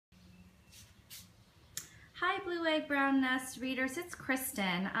Blue Egg Brown Nest readers, it's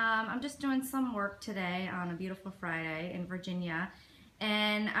Kristen. I'm just doing some work today on a beautiful Friday in Virginia,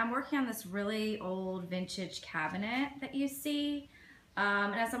 and I'm working on this really old vintage cabinet that you see.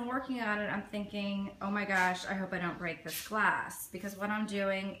 And as I'm working on it, I'm thinking, oh my gosh, I hope I don't break this glass, because what I'm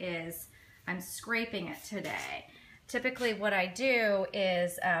doing is I'm scraping it today. Typically what I do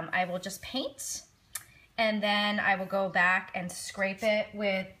is I will just paint, and then I will go back and scrape it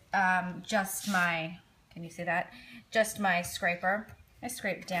with just my, can you see that? Just my scraper. I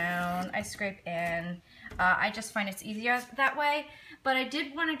scrape down, I scrape in. I just find it's easier that way. But I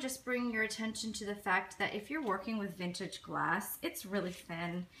did want to just bring your attention to the fact that if you're working with vintage glass, it's really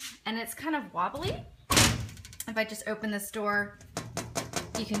thin and it's kind of wobbly. If I just open this door,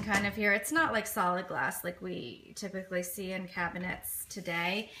 you can kind of hear it's not like solid glass like we typically see in cabinets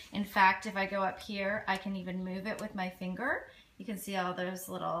today. In fact, if I go up here, I can even move it with my finger. You can see all those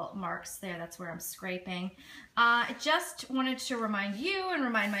little marks there. That's where I'm scraping. I just wanted to remind you and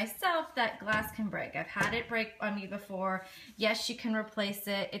remind myself that glass can break. I've had it break on me before. Yes, you can replace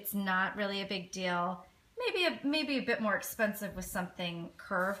it. It's not really a big deal. Maybe a bit more expensive with something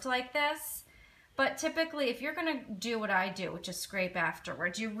curved like this. But typically, if you're gonna do what I do, which is scrape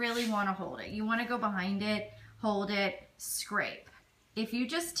afterwards, you really wanna hold it. You wanna go behind it, hold it, scrape. If you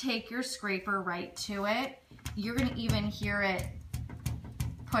just take your scraper right to it, you're gonna even hear it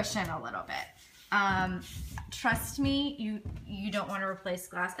push in a little bit. Trust me, you don't wanna replace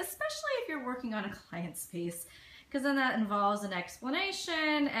glass, especially if you're working on a client's piece, because then that involves an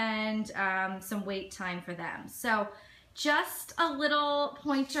explanation and some wait time for them. So just a little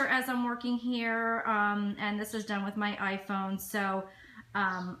pointer as I'm working here, and this is done with my iPhone. So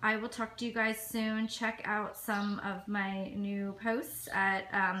I will talk to you guys soon. Check out some of my new posts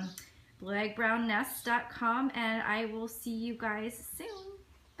at blueeggbrownnest.com, and I will see you guys soon.